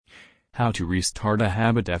How to restart a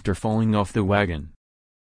habit after falling off the wagon.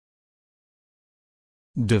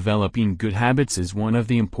 Developing good habits is one of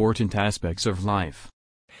the important aspects of life.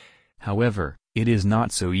 However, it is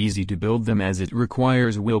not so easy to build them as it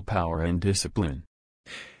requires willpower and discipline.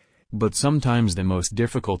 But sometimes the most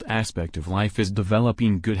difficult aspect of life is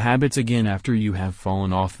developing good habits again after you have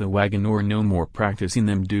fallen off the wagon or no more practicing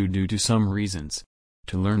them due to some reasons.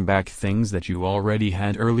 To learn back things that you already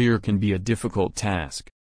had earlier can be a difficult task.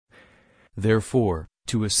 Therefore,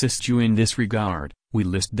 to assist you in this regard, we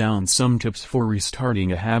list down some tips for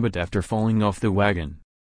restarting a habit after falling off the wagon.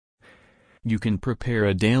 You can prepare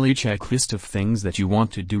a daily checklist of things that you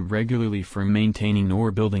want to do regularly for maintaining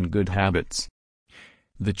or building good habits.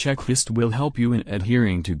 The checklist will help you in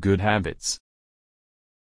adhering to good habits.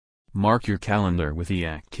 Mark your calendar with the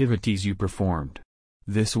activities you performed.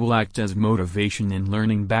 This will act as motivation in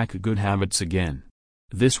learning back good habits again.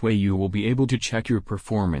 This way you will be able to check your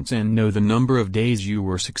performance and know the number of days you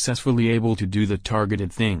were successfully able to do the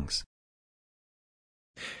targeted things.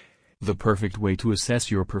 The perfect way to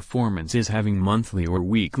assess your performance is having monthly or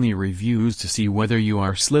weekly reviews to see whether you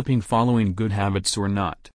are slipping following good habits or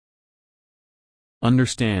not.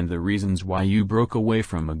 Understand the reasons why you broke away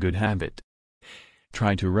from a good habit.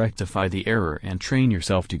 Try to rectify the error and train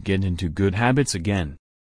yourself to get into good habits again.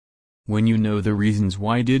 When you know the reasons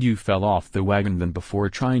why did you fell off the wagon, then before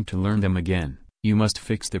trying to learn them again, you must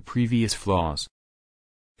fix the previous flaws.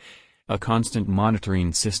 A constant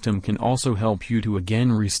monitoring system can also help you to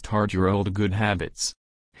again restart your old good habits.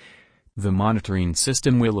 The monitoring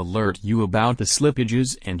system will alert you about the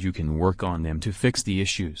slippages and you can work on them to fix the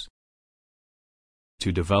issues.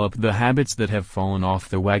 To develop the habits that have fallen off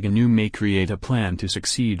the wagon, you may create a plan to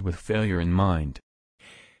succeed with failure in mind.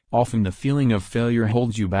 Often the feeling of failure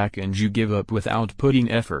holds you back and you give up without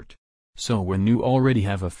putting effort. So when you already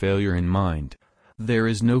have a failure in mind, there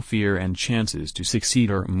is no fear and chances to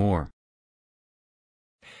succeed are more.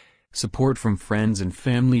 Support from friends and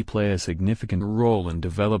family play a significant role in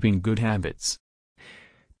developing good habits.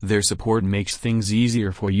 Their support makes things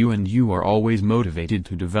easier for you and you are always motivated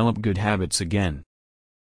to develop good habits again.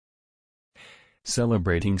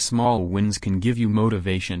 Celebrating small wins can give you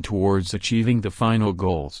motivation towards achieving the final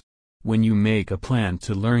goals. When you make a plan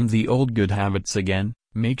to learn the old good habits again,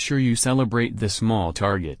 make sure you celebrate the small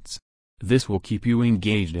targets. This will keep you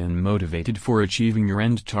engaged and motivated for achieving your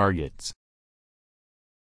end targets.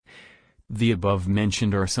 The above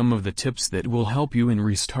mentioned are some of the tips that will help you in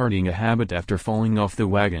restarting a habit after falling off the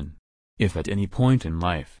wagon. If at any point in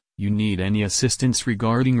life, you need any assistance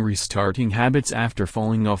regarding restarting habits after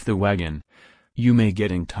falling off the wagon, you may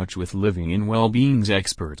get in touch with Living in Wellbeing's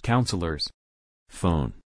expert counselors.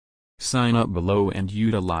 Phone. Sign up below and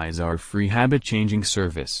utilize our free habit-changing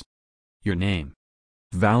service. Your name.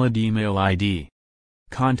 Valid email ID.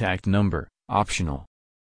 Contact number, optional.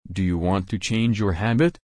 Do you want to change your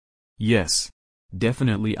habit? Yes.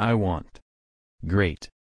 Definitely I want. Great.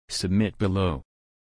 Submit below.